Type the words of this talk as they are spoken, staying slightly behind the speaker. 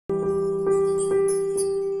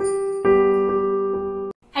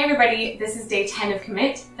everybody, this is day 10 of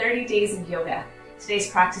Commit, 30 days of yoga.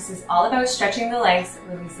 Today's practice is all about stretching the legs,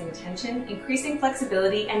 releasing tension, increasing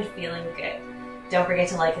flexibility, and feeling good. Don't forget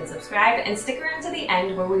to like and subscribe, and stick around to the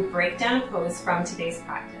end where we break down a pose from today's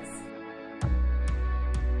practice.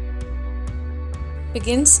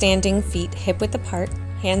 Begin standing, feet hip-width apart,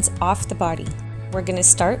 hands off the body. We're going to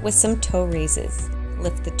start with some toe raises.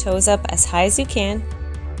 Lift the toes up as high as you can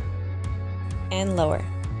and lower.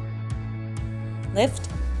 Lift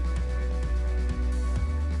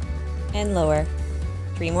and lower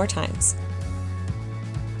 3 more times.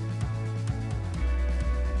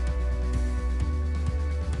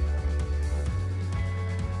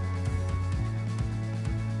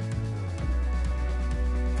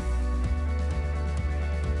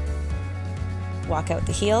 Walk out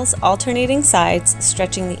the heels, alternating sides,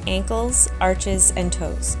 stretching the ankles, arches, and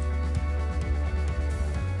toes.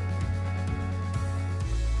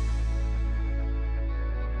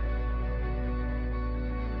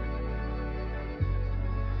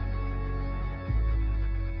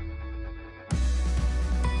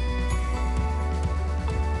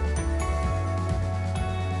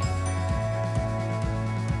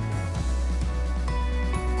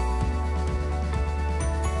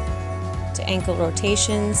 To ankle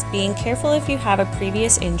rotations, being careful if you have a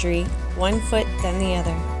previous injury, one foot then the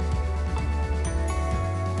other.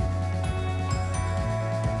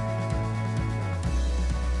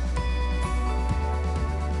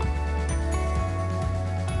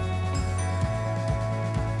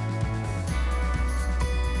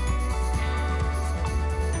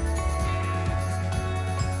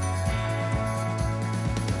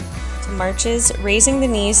 To marches, raising the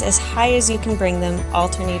knees as high as you can bring them,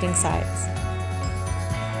 alternating sides.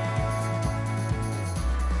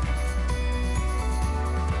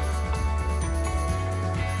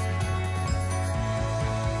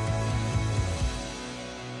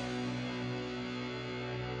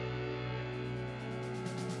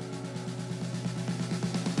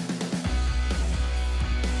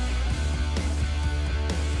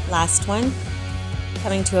 Last one.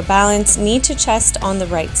 Coming to a balance, knee to chest on the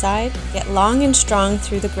right side. Get long and strong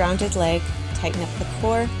through the grounded leg. Tighten up the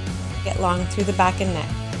core. Get long through the back and neck.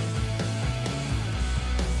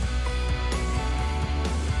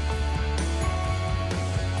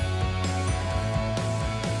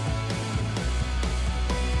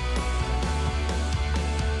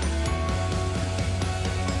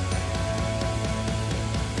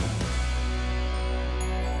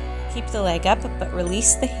 Keep the leg up, but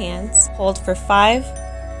release the hands. Hold for 5,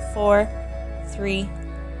 4, 3,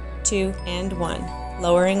 2, and 1.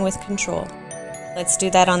 Lowering with control. Let's do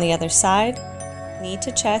that on the other side. Knee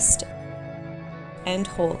to chest, and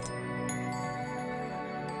hold.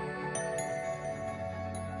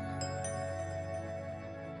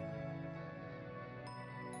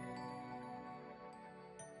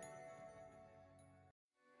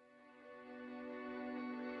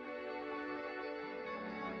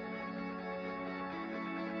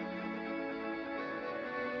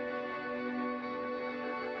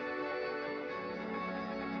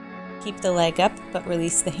 Keep the leg up, but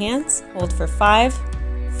release the hands. Hold for 5,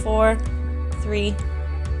 4, 3,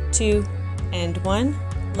 2, and 1.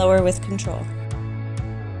 Lower with control.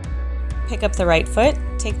 Pick up the right foot,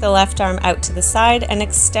 take the left arm out to the side, and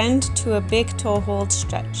extend to a big toe hold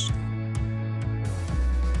stretch.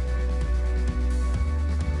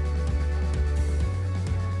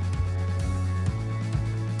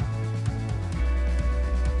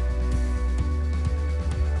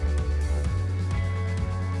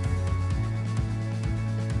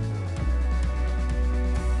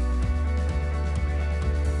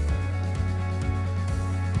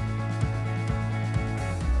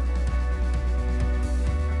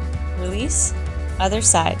 Release, other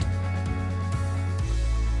side.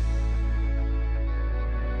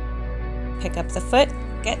 Pick up the foot,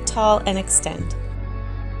 get tall and extend.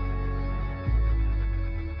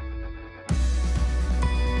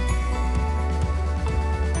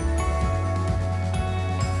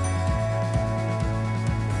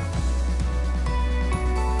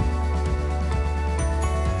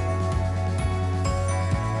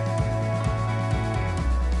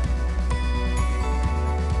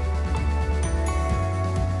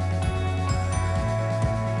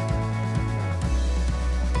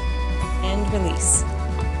 Release.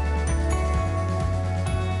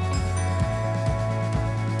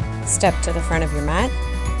 Step to the front of your mat.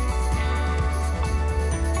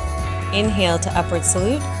 Inhale to upward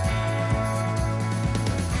salute.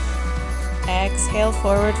 Exhale,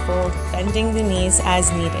 forward fold, bending the knees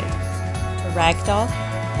as needed. To ragdoll,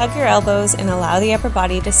 hug your elbows and allow the upper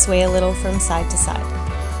body to sway a little from side to side.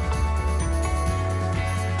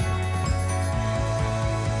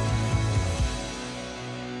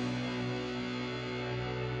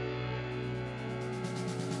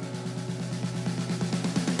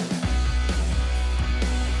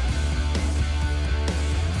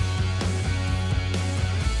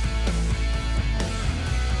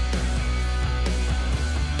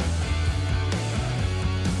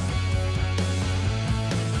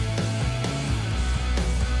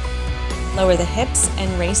 Lower the hips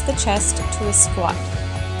and raise the chest to a squat.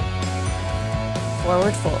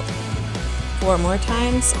 Forward fold. 4 more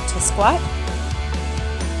times to squat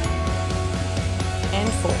and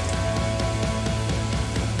fold.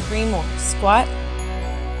 3 more. Squat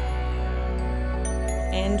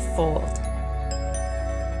and fold.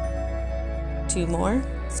 2 more.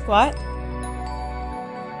 Squat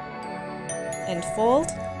and fold.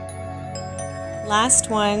 Last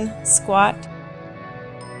one. Squat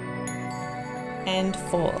and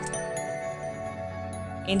fold.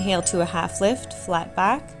 Inhale to a half lift, flat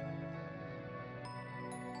back.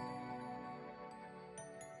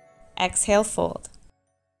 Exhale, fold.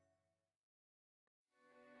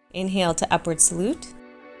 Inhale to upward salute.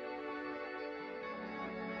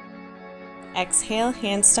 Exhale,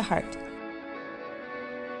 hands to heart.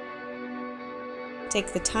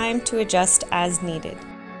 Take the time to adjust as needed.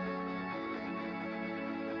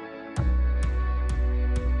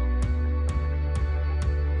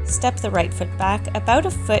 Step the right foot back about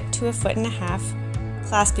 1 foot to 1.5 feet.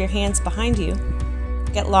 Clasp your hands behind you.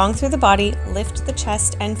 Get long through the body, lift the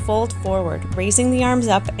chest and fold forward, raising the arms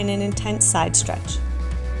up in an intense side stretch.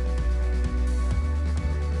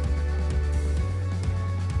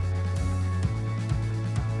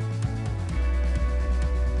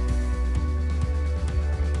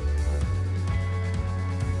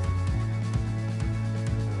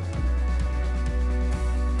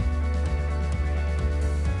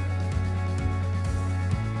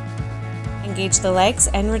 Engage the legs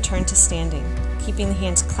and return to standing, keeping the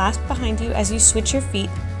hands clasped behind you as you switch your feet,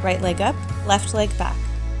 right leg up, left leg back.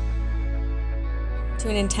 To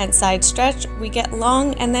an intense side stretch, we get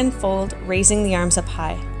long and then fold, raising the arms up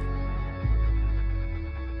high.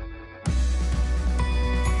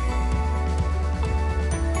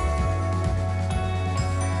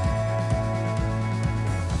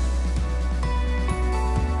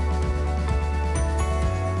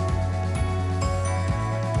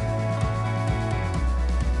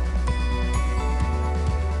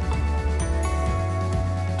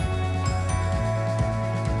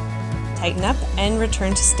 Tighten up and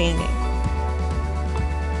return to standing.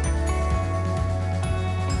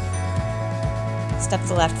 Step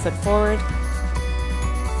the left foot forward.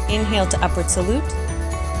 Inhale to upward salute.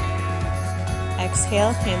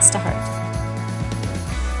 Exhale, hands to heart.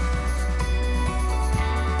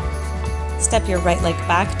 Step your right leg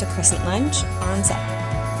back to crescent lunge, arms up.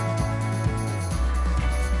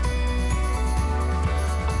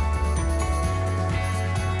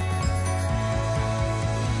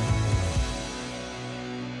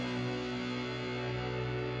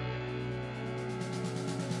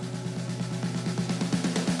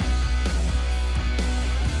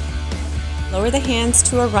 Lower the hands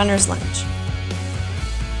to a runner's lunge.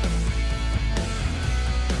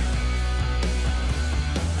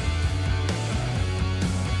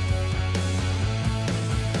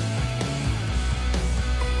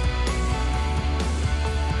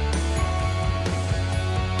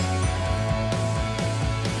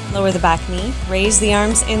 Lower the back knee, raise the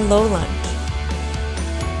arms in low lunge.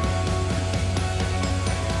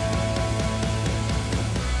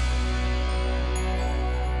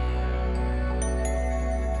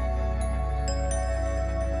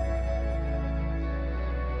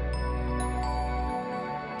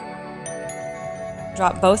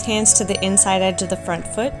 Drop both hands to the inside edge of the front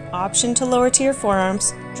foot, option to lower to your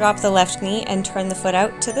forearms. Drop the left knee and turn the foot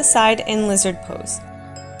out to the side in lizard pose.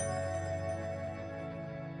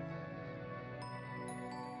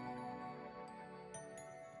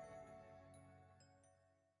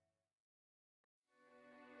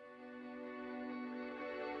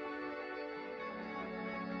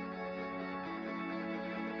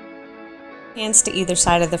 Hands to either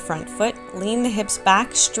side of the front foot, lean the hips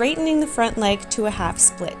back, straightening the front leg to a half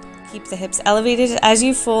split. Keep the hips elevated as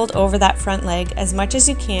you fold over that front leg as much as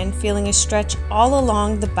you can, feeling a stretch all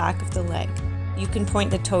along the back of the leg. You can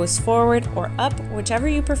point the toes forward or up, whichever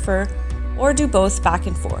you prefer, or do both back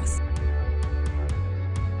and forth.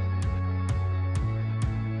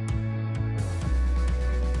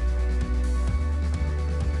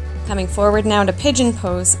 Coming forward now to pigeon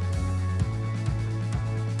pose.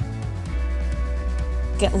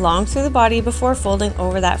 Get long through the body before folding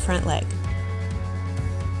over that front leg.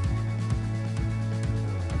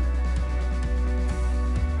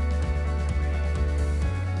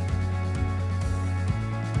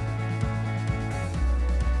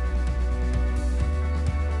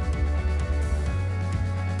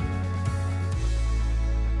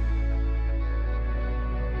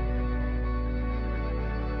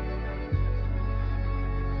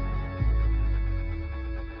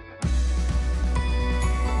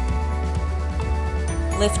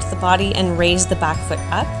 Lift the body and raise the back foot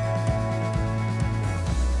up.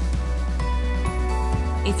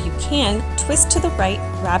 If you can, twist to the right,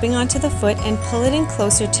 grabbing onto the foot and pull it in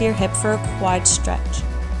closer to your hip for a quad stretch.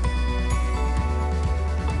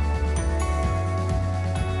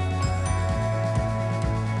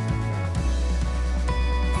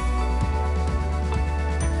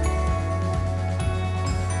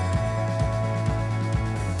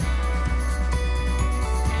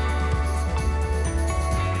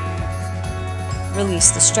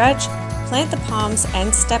 Release the stretch, plant the palms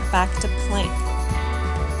and step back to plank.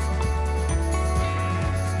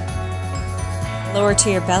 Lower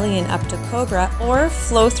to your belly and up to cobra, or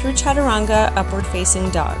flow through chaturanga, upward facing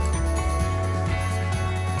dog,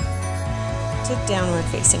 to downward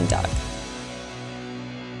facing dog.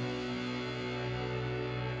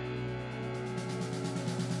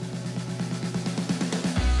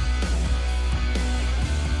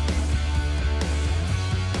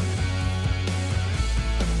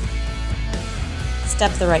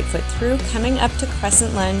 Step the right foot through, coming up to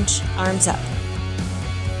crescent lunge, arms up.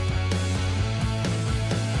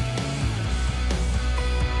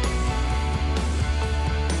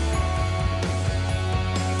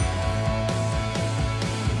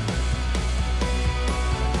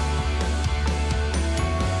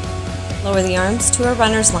 Lower the arms to a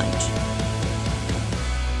runner's lunge.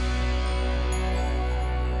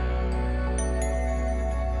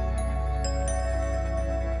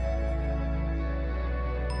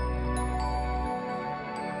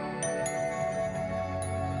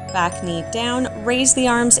 Back knee down, raise the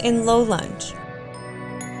arms in low lunge.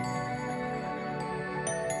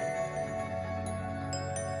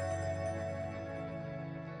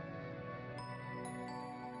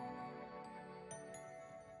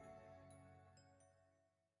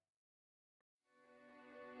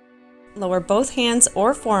 Lower both hands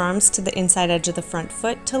or forearms to the inside edge of the front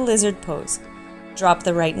foot to lizard pose. Drop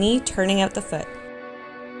the right knee, turning out the foot.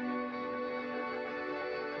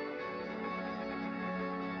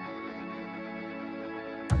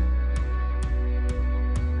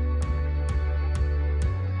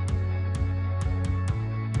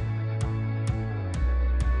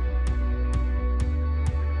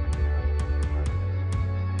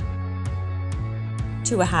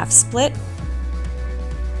 To a half split.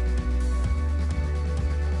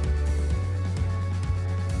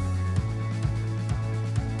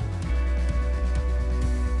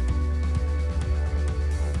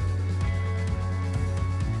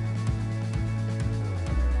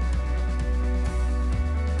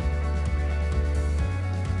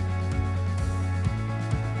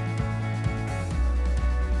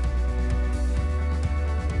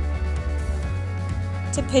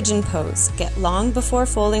 To pigeon pose, get long before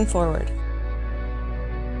folding forward.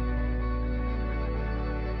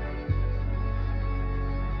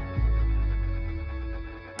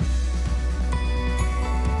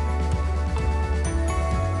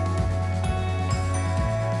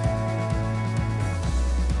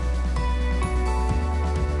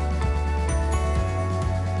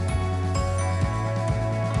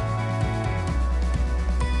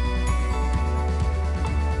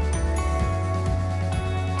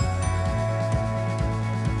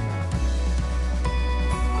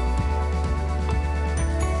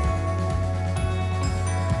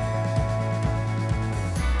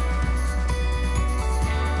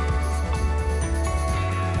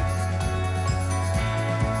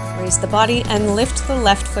 Raise the body and lift the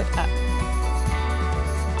left foot up.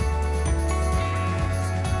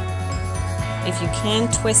 If you can,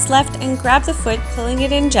 twist left and grab the foot, pulling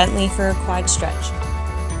it in gently for a quad stretch.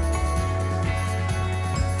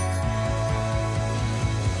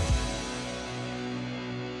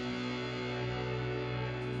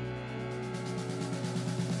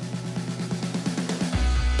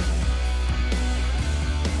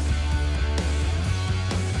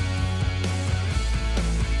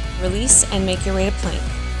 Release and make your way to plank.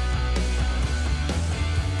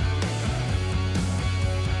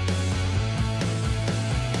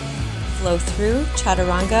 Flow through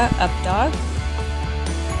chaturanga, up dog.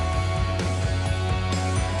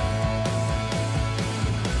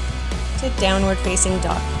 To downward facing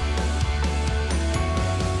dog.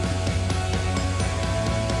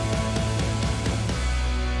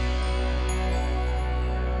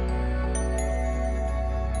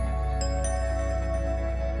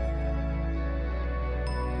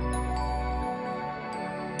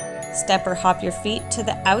 Step or hop your feet to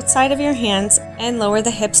the outside of your hands and lower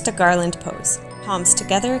the hips to garland pose. Palms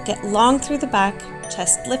together, get long through the back,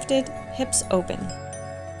 chest lifted, hips open.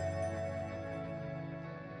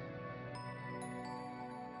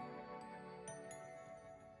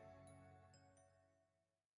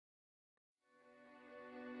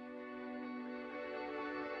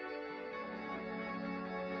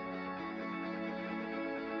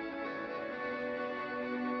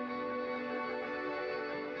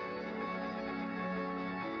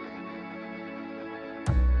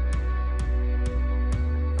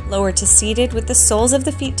 Lower to seated with the soles of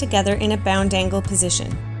the feet together in a bound angle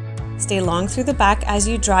position. Stay long through the back as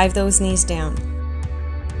you drive those knees down.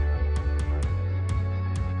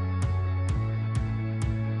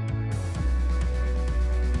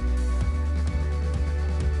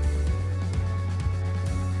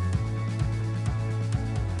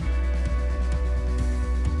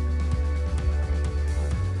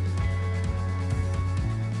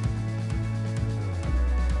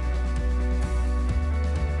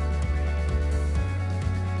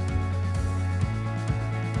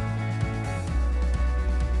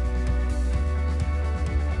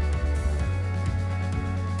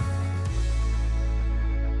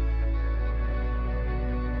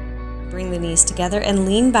 Bring the knees together and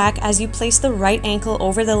lean back as you place the right ankle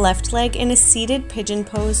over the left leg in a seated pigeon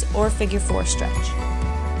pose or figure 4 stretch.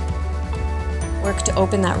 Work to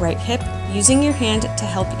open that right hip, using your hand to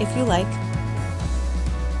help if you like.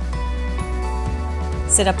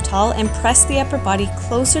 Sit up tall and press the upper body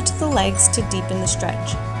closer to the legs to deepen the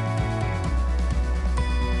stretch.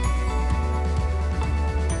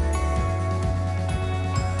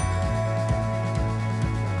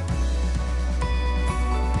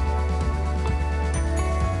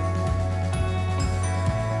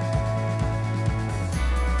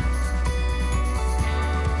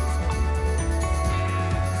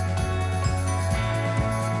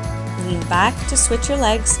 Lean back to switch your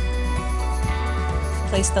legs.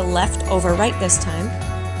 Place the left over right this time.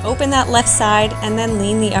 Open that left side and then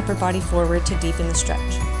lean the upper body forward to deepen the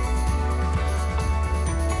stretch.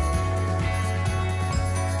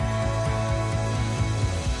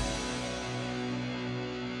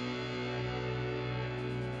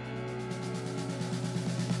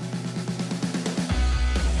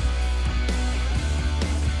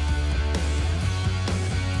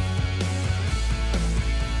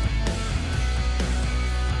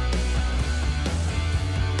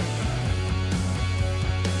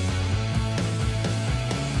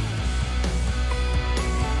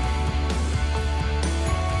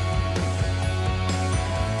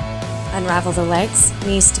 Unravel the legs,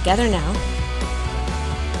 knees together now.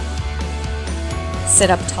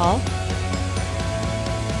 Sit up tall.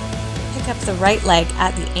 Pick up the right leg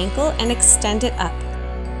at the ankle and extend it up,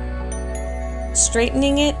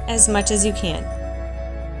 straightening it as much as you can.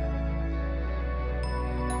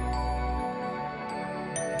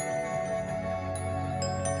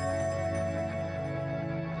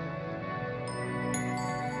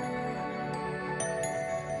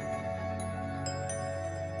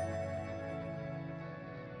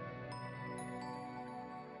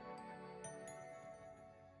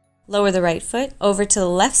 Lower the right foot over to the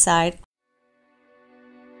left side.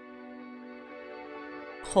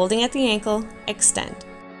 Holding at the ankle, extend.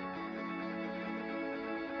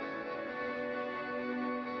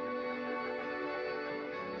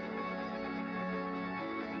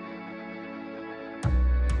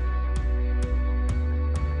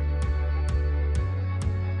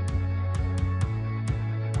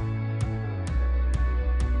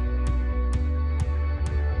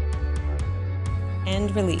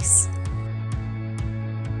 And release.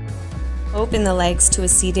 Open the legs to a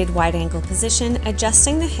seated wide angle position,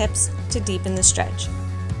 adjusting the hips to deepen the stretch.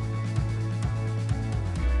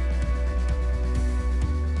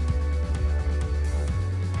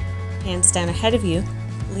 Hands down ahead of you,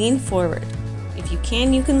 lean forward. If you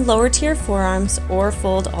can lower to your forearms or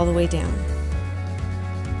fold all the way down.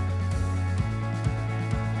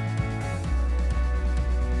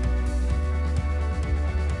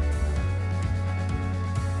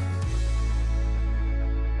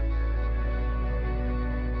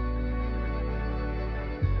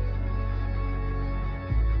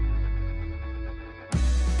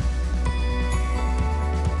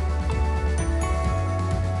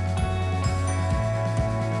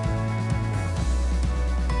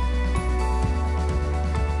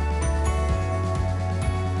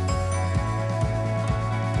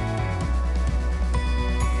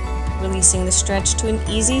 Releasing the stretch to an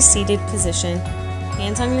easy seated position,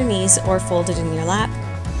 hands on your knees or folded in your lap.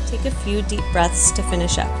 Take a few deep breaths to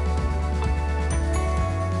finish up.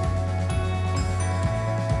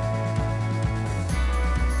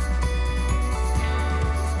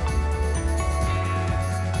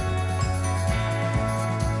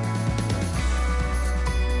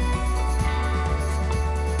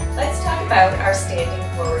 Let's talk about our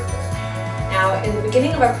standing forward fold. Now, in the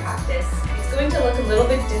beginning of our practice, it's going to look a little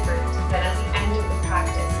bit different than at the end of the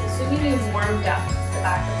practice, assuming you've warmed up the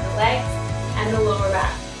back of the legs and the lower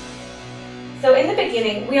back. So in the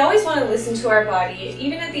beginning, we always want to listen to our body,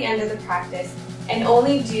 even at the end of the practice, and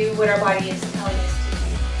only do what our body is telling us to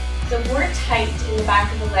do. So if we're tight in the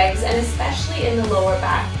back of the legs, and especially in the lower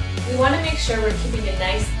back, we want to make sure we're keeping a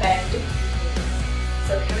nice bend.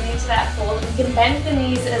 So coming into that fold, we can bend the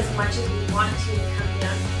knees as much as we want to come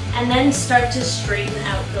down, and then start to straighten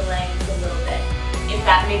out the legs a little bit, if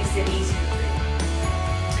that makes it easier for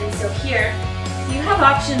you. And so here, you have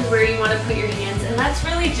options where you want to put your hands, and that's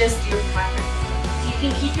really just your preference. You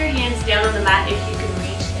can keep your hands down on the mat if you can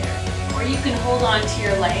reach there, or you can hold on to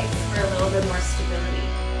your legs for a little bit more stability.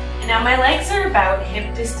 And now my legs are about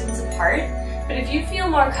hip distance apart, but if you feel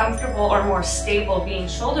more comfortable or more stable being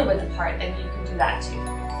shoulder width apart, then you can do that too.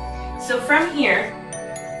 So from here,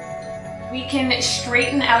 we can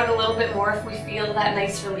straighten out a little bit more if we feel that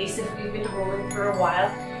nice release, if we've been holding for a while,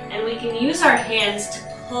 and we can use our hands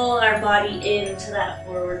to pull our body into that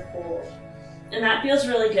forward fold. And that feels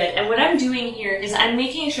really good. And what I'm doing here is I'm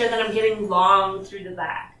making sure that I'm getting long through the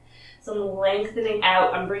back. So I'm lengthening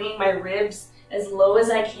out. I'm bringing my ribs as low as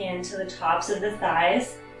I can to the tops of the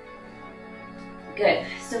thighs. Good.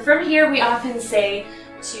 So from here, we often say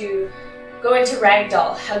to go into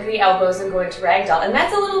ragdoll, hug the elbows and go into ragdoll. And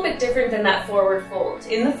that's a little bit different than that forward fold.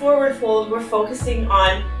 In the forward fold, we're focusing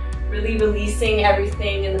on really releasing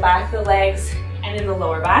everything in the back of the legs and in the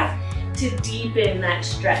lower back to deepen that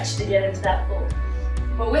stretch to get into that fold.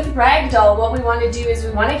 But with ragdoll, what we want to do is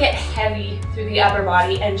we want to get heavy through the upper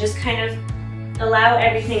body and just kind of allow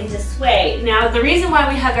everything to sway. Now, the reason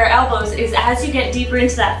why we hug our elbows is as you get deeper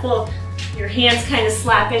into that fold, your hands kind of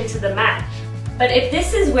slap into the mat. But if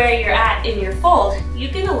this is where you're at in your fold, you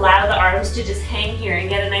can allow the arms to just hang here and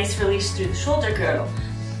get a nice release through the shoulder girdle.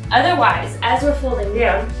 Otherwise, as we're folding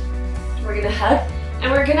down, we're going to hug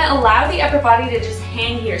and we're going to allow the upper body to just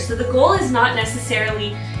hang here. So the goal is not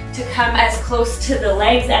necessarily to come as close to the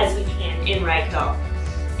legs as we can in ragdoll.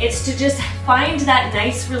 It's to just find that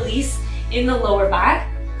nice release in the lower back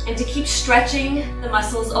and to keep stretching the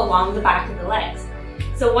muscles along the back of the legs.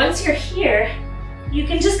 So once you're here, you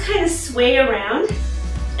can just kind of sway around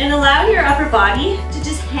and allow your upper body to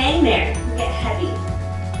just hang there and get heavy.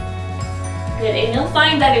 Good, and you'll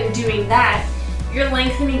find that in doing that, you're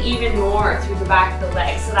lengthening even more through the back of the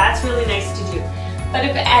legs. So that's really nice to do. But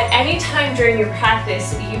if at any time during your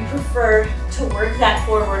practice you prefer to work that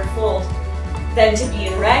forward fold than to be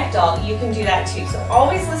in ragdoll, you can do that too. So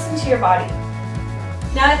always listen to your body.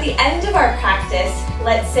 Now at the end of our practice,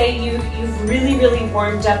 let's say you've really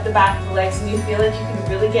warmed up the back of the legs and you feel like you can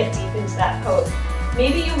really get deep into that pose.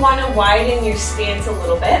 Maybe you want to widen your stance a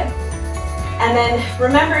little bit. And then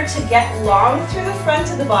remember to get long through the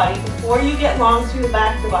front of the body before you get long through the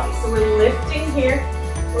back of the body. So we're lifting here,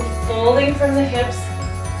 we're folding from the hips.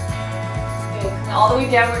 Good. And all the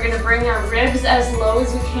way down, we're going to bring our ribs as low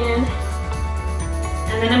as we can.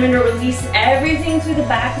 And then I'm going to release everything through the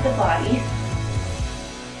back of the body.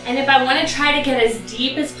 And if I want to try to get as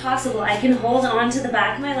deep as possible, I can hold on to the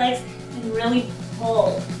back of my legs and really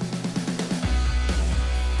pull.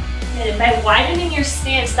 And by widening your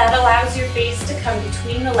stance, that allows your face to come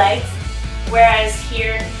between the legs, whereas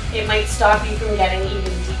here, it might stop you from getting even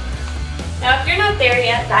deeper. Now, if you're not there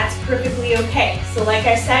yet, that's perfectly okay. So like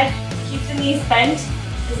I said, keep the knees bent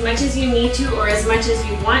as much as you need to or as much as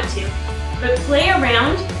you want to, but play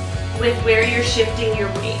around with where you're shifting your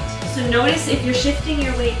weight. So notice if you're shifting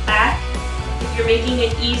your weight back, if you're making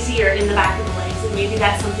it easier in the back of the legs, and maybe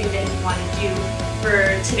that's something that you want to do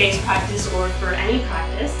for today's practice or for any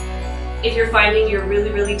practice. If you're finding you're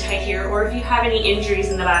really tight here, or if you have any injuries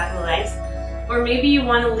in the back of the legs, or maybe you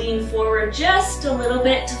want to lean forward just a little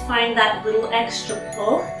bit to find that little extra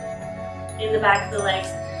pull in the back of the legs.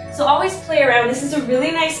 So always play around. This is a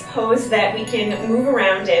really nice pose that we can move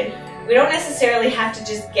around in. We don't necessarily have to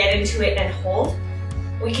just get into it and hold.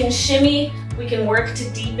 We can shimmy, we can work to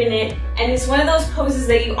deepen it, and it's one of those poses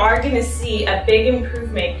that you are going to see a big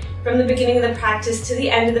improvement from the beginning of the practice to the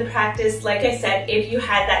end of the practice, like I said, if you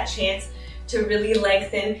had that chance to really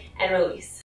lengthen and release.